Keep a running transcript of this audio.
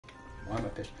Why am I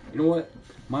pissed? You know what?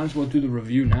 Might as well do the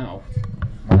review now.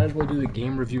 Might as well do the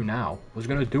game review now. Was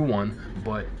gonna do one,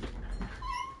 but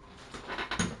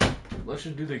let's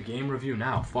just do the game review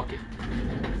now. Fuck it.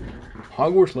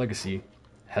 Hogwarts Legacy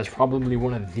has probably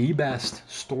one of the best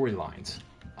storylines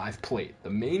I've played. The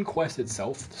main quest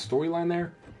itself, the storyline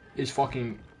there, is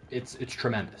fucking... It's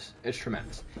tremendous. It's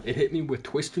tremendous. It hit me with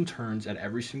twists and turns at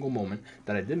every single moment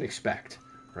that I didn't expect,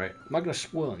 right? I'm not gonna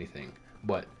spoil anything,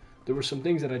 but there were some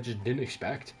things that I just didn't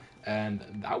expect, and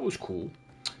that was cool.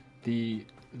 The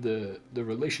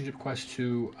relationship quest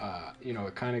too,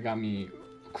 it kind of got me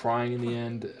crying in the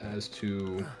end as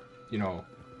to,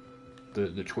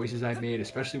 the choices I made,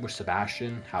 especially with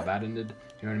Sebastian, how that ended.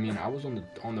 You know what I mean? I was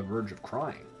on the verge of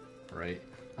crying, right?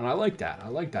 And I like that. I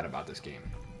like that about this game.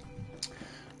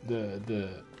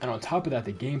 And on top of that,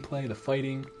 the gameplay, the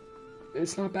fighting,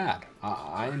 it's not bad.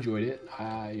 I enjoyed it.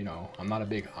 I'm not a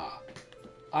big.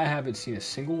 I haven't seen a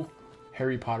single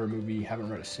Harry Potter movie, haven't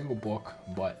read a single book,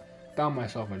 but found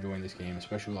myself enjoying this game,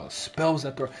 especially with all the spells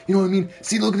that they're... You know what I mean?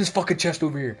 See, look at this fucking chest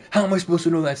over here. How am I supposed to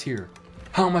know that's here?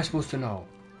 How am I supposed to know?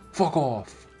 Fuck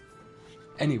off.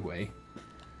 Anyway,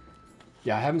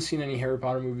 yeah, I haven't seen any Harry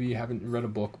Potter movie, haven't read a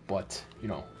book, but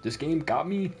this game got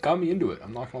me into it.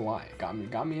 I'm not gonna lie, it got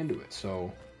me into it.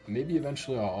 So maybe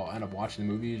eventually I'll end up watching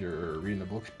the movies or reading the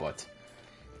books. But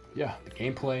yeah, the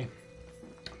gameplay,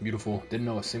 beautiful. Didn't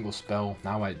know a single spell.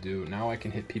 Now I do. Now I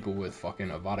can hit people with fucking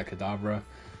Avada Kedavra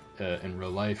in real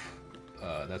life.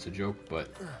 That's a joke, but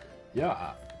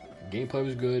yeah, gameplay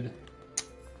was good.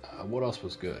 What else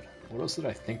was good? What else did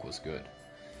I think was good?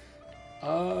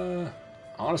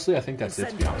 Honestly, I think that's it,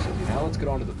 to be honest with you. Now let's get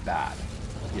on to the bad.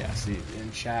 Yeah, see,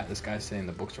 in chat, this guy's saying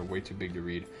the books are way too big to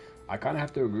read. I kind of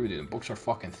have to agree with you. The books are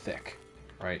fucking thick,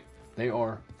 right? They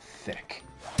are thick.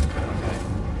 Okay?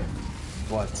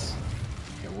 But,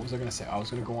 yeah, what was I going to say? I was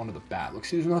going to go on to the bad. Look,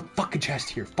 see, there's another fucking chest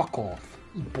here. Fuck off.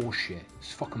 Bullshit.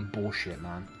 It's fucking bullshit,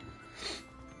 man.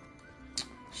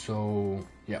 So,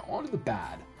 yeah, on to the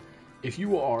bad. If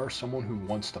you are someone who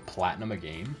wants to platinum a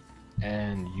game,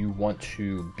 and you want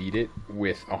to beat it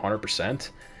with 100%,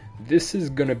 this is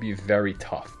going to be very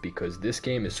tough because this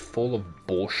game is full of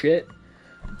bullshit.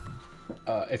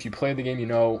 If you play the game,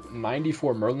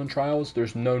 94 Merlin trials,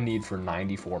 there's no need for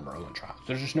 94 Merlin trials.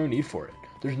 There's just no need for it.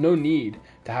 There's no need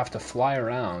to have to fly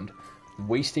around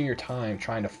wasting your time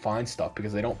trying to find stuff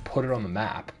because they don't put it on the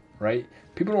map, right?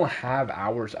 People don't have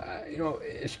hours,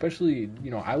 especially,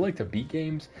 I like to beat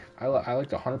games. I like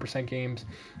the 100% games.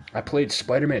 I played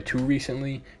Spider-Man 2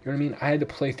 recently. You know what I mean? I had to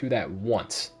play through that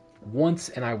once,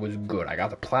 and I was good. I got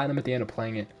the platinum at the end of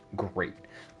playing it. Great.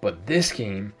 But this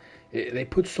game, they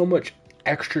put so much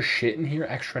extra shit in here,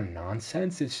 extra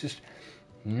nonsense. It's just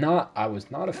I was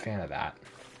not a fan of that.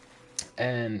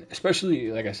 And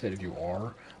especially, like I said, if you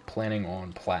are planning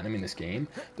on platinuming this game,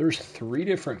 there's 3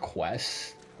 different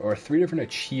quests, or 3 different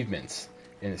achievements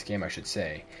in this game, I should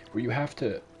say, where you have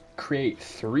to create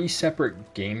 3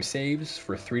 separate game saves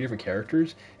for 3 different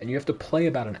characters, and you have to play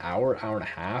about an hour and a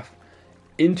half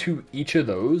into each of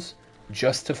those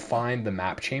just to find the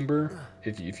map chamber.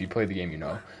 If you play the game,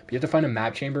 but you have to find a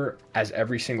map chamber as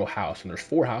every single house, and there's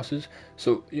 4 houses,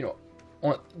 so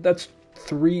that's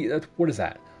what is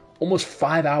that, almost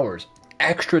 5 hours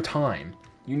extra time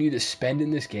you need to spend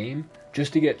in this game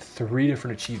just to get 3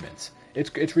 different achievements.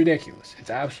 It's ridiculous. It's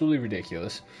absolutely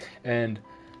ridiculous. And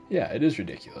yeah, it is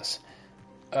ridiculous.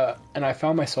 And I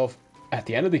found myself at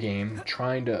the end of the game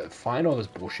trying to find all this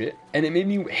bullshit, and it made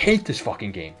me hate this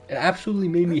fucking game. It absolutely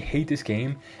made me hate this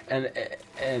game. And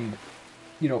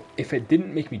if it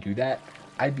didn't make me do that,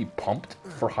 I'd be pumped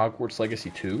for Hogwarts Legacy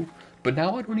 2. But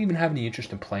now I don't even have any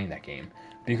interest in playing that game,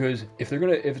 because if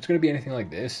it's gonna be anything like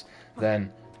this,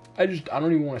 then I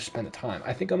don't even want to spend the time.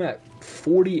 I think I'm at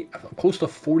close to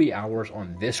 40 hours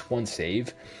on this one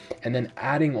save, and then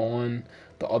adding on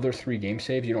the other 3 game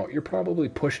saves, I'm probably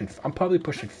pushing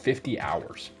 50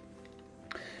 hours.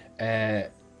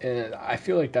 And I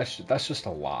feel like that's just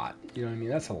a lot. You know what I mean?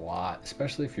 That's a lot,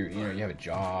 especially if you have a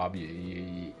job.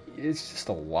 It's just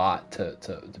a lot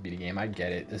to beat a game. I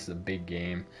get it. This is a big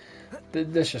game.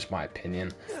 That's just my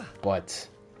opinion. But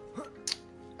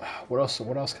what else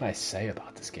can I say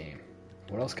about this game?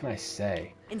 What else can I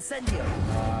say? Incendio.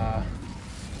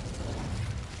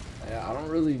 I don't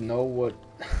really know what...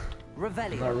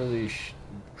 Revelio. I'm not really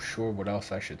sure what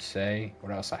else I should say,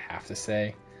 what else I have to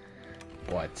say.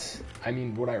 But, I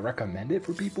mean, would I recommend it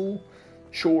for people?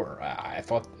 Sure. I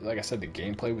thought, like I said, the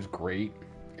gameplay was great.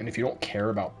 And if you don't care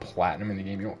about platinum in the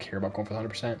game, you don't care about going for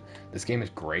 100%, this game is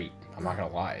great. I'm not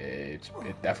gonna lie. It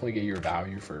definitely get your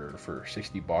value for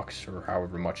 $60 or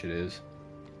however much it is.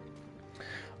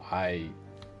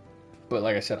 But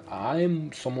like I said,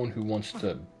 I'm someone who wants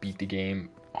to beat the game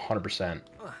 100%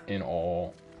 in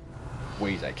all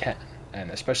ways I can,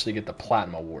 and especially get the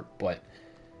platinum award. But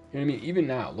you know what I mean? Even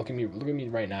now, look at me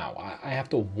right now. I have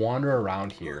to wander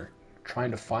around here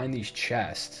trying to find these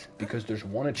chests because there's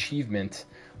one achievement,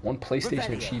 one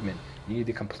PlayStation achievement you need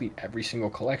to complete every single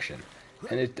collection.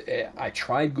 And I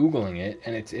tried Googling it,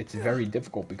 and it's very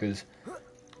difficult because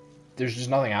there's just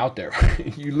nothing out there.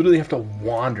 You literally have to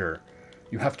wander.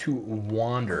 You have to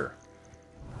wander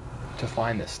to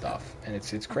find this stuff, and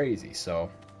it's crazy. So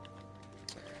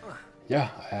yeah,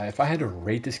 if I had to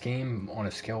rate this game on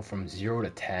a scale from 0 to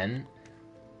 10,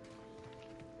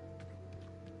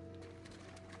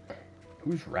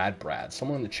 who's Rad Brad?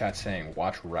 Someone in the chat saying,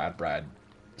 watch Rad Brad.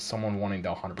 Someone wanting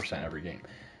to 100% every game.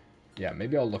 Yeah,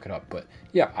 maybe I'll look it up. But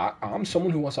yeah, I'm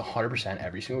someone who wants 100%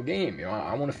 every single game. You know,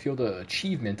 I want to feel the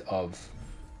achievement of,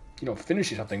 you know,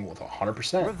 finishing something with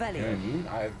 100%. You know what I mean?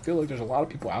 I feel like there's a lot of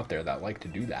people out there that like to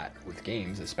do that with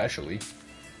games, especially.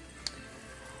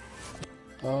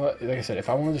 Like I said, if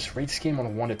I want to just rate this game on a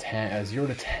 1 to 10, 0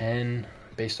 to 10,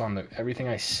 based on everything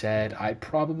I said, I'd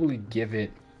probably give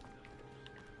it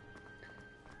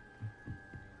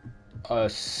a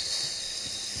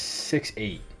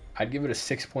 6.8. I'd give it a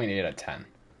 6.8 out of 10.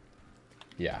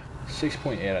 Yeah,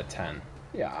 6.8 out of 10.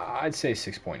 Yeah, I'd say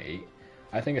 6.8.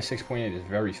 I think a 6.8 is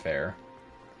very fair.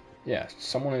 Yeah,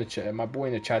 someone in the chat, my boy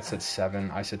in the chat said 7.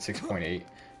 I said 6.8.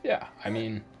 Yeah, I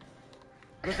mean,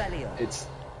 it's...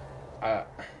 not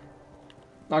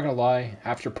gonna lie,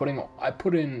 after I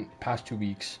put in past 2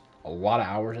 weeks a lot of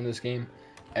hours in this game,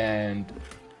 and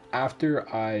after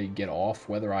I get off,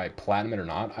 whether I platinum it or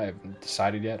not, I haven't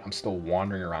decided yet. I'm still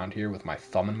wandering around here with my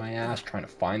thumb in my ass trying to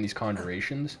find these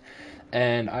conjurations,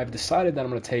 and I've decided that I'm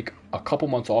gonna take a couple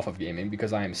months off of gaming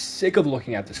because I am sick of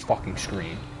looking at this fucking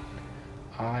screen.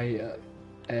 I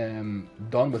am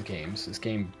done with games. This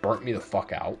game burnt me the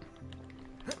fuck out.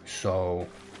 So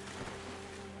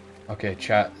okay,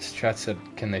 chat said,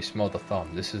 can they smell the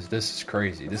thumb? This is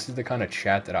crazy. This is the kind of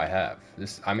chat that I have.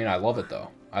 I mean, I love it though.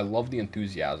 I love the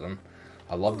enthusiasm.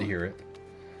 I love to hear it.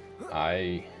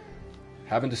 I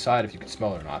haven't decided if you can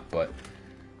smell it or not, but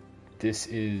this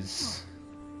is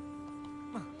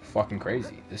fucking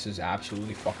crazy. This is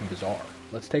absolutely fucking bizarre.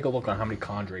 Let's take a look on how many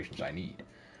conjurations I need.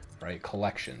 Right?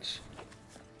 Collections.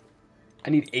 I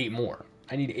need 8 more.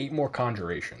 I need 8 more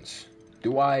conjurations.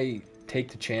 Do I take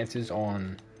the chances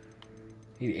on...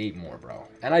 I need 8 more, bro.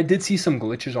 And I did see some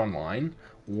glitches online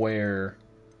where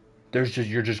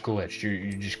you're just glitched.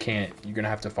 You just can't. You're gonna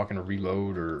have to fucking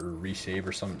reload or resave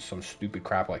or some stupid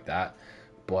crap like that.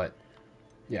 But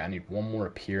yeah, I need 1 more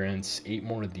appearance, 8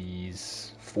 more of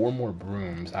these, 4 more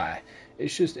brooms.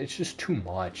 It's just too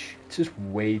much. It's just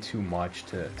way too much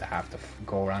to have to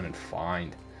go around and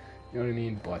find. You know what I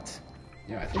mean? But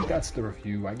yeah, I think that's the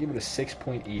review. I give it a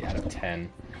 6.8 out of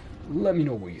 10. Let me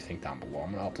know what you think down below.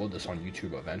 I'm gonna upload this on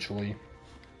YouTube eventually.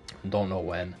 Don't know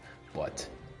when, but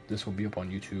this will be up on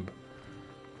YouTube.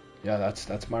 Yeah,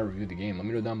 that's my review of the game. Let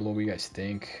me know down below what you guys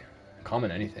think.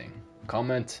 Comment anything.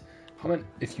 Comment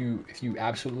if you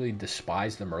absolutely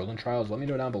despise the Merlin trials. Let me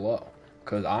know down below,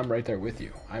 because I'm right there with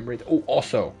you. I'm right there. Oh,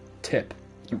 also tip: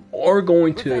 you are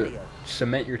going to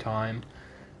cement your time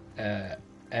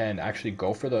and actually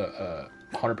go for the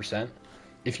 100%.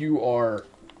 If you are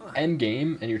end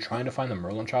game and you're trying to find the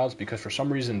Merlin Childs, because for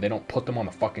some reason they don't put them on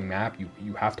the fucking map,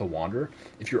 you have to wander.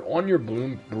 If you're on your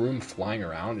broom flying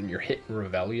around and you're hitting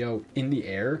Revelio in the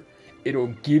air, it'll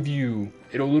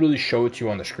literally show it to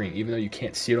you on the screen. Even though you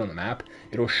can't see it on the map,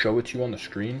 it'll show it to you on the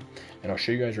screen, and I'll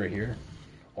show you guys right here.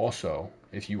 Also,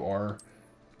 if you are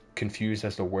confused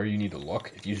as to where you need to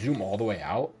look, if you zoom all the way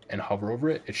out and hover over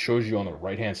it, it shows you on the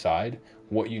right hand side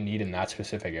what you need in that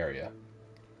specific area.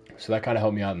 So that kind of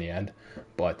helped me out in the end.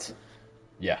 But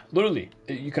yeah, literally,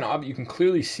 you can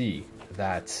clearly see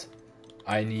that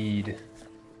I need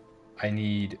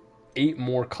 8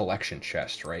 more collection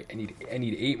chests, right? I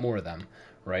need 8 more of them,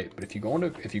 right? But if you go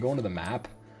into the map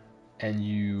and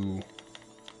you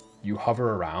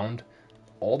hover around,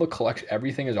 all the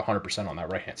everything is 100% on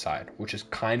that right hand side, which is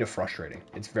kind of frustrating.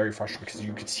 It's very frustrating because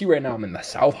you can see right now I'm in the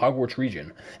South Hogwarts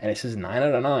region and it says 9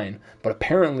 out of 9, but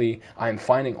apparently I'm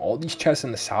finding all these chests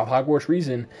in the South Hogwarts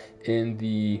region in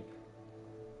the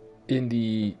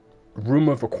room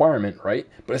of requirement, right?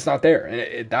 But it's not there,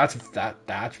 and that's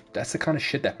the kind of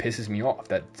shit that pisses me off.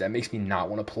 That makes me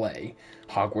not want to play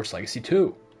Hogwarts Legacy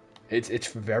 2. It's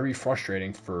very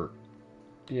frustrating for...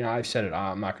 You know, I've said it.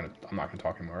 I'm not gonna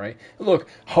talk anymore, right? Look,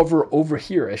 hover over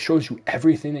here. It shows you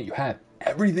everything that you have.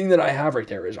 Everything that I have right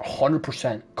there is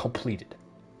 100% completed.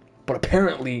 But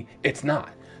apparently, it's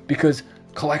not, because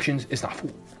collections is not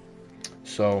full.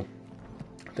 So,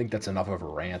 I think that's enough of a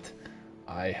rant.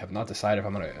 I have not decided if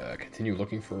I'm going to continue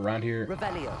looking for around here.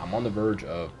 I'm on the verge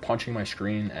of punching my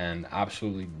screen and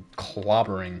absolutely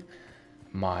clobbering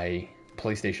my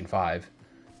PlayStation 5.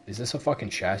 Is this a fucking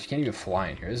chest? You can't even fly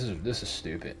in here. This is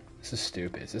stupid. This is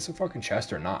stupid. Is this a fucking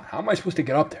chest or not? How am I supposed to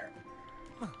get up there?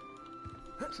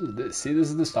 See, this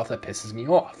is the stuff that pisses me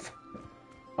off.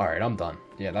 Alright, I'm done.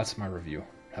 Yeah, that's my review.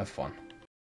 Have fun.